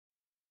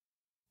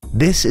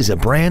This is a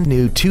brand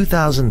new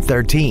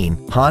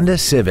 2013 Honda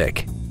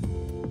Civic.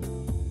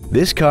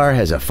 This car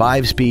has a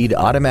 5-speed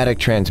automatic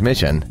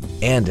transmission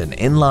and an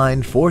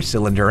inline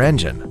 4-cylinder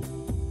engine.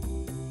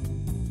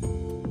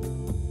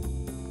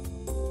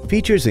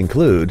 Features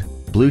include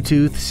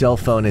Bluetooth cell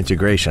phone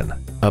integration,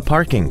 a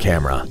parking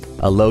camera,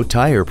 a low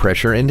tire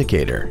pressure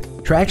indicator,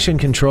 traction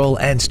control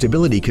and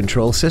stability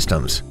control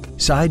systems,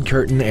 side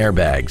curtain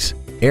airbags,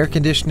 air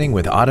conditioning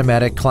with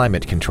automatic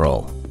climate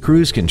control,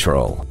 cruise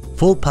control,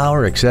 full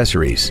power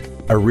accessories,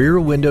 a rear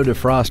window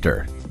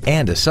defroster,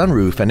 and a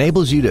sunroof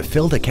enables you to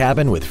fill the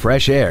cabin with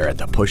fresh air at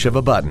the push of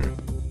a button.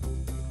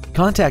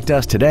 Contact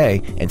us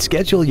today and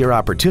schedule your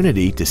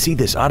opportunity to see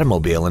this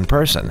automobile in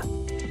person.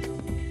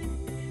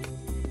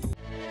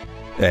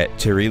 At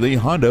Terry Lee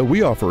Honda,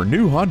 we offer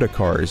new Honda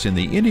cars in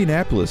the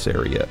Indianapolis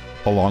area,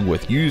 along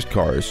with used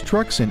cars,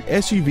 trucks, and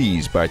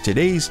SUVs by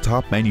today's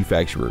top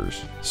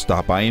manufacturers.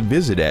 Stop by and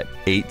visit at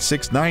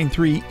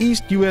 8693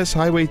 East US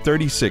Highway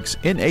 36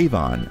 in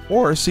Avon,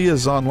 or see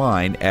us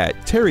online at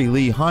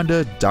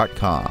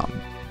terryleehonda.com.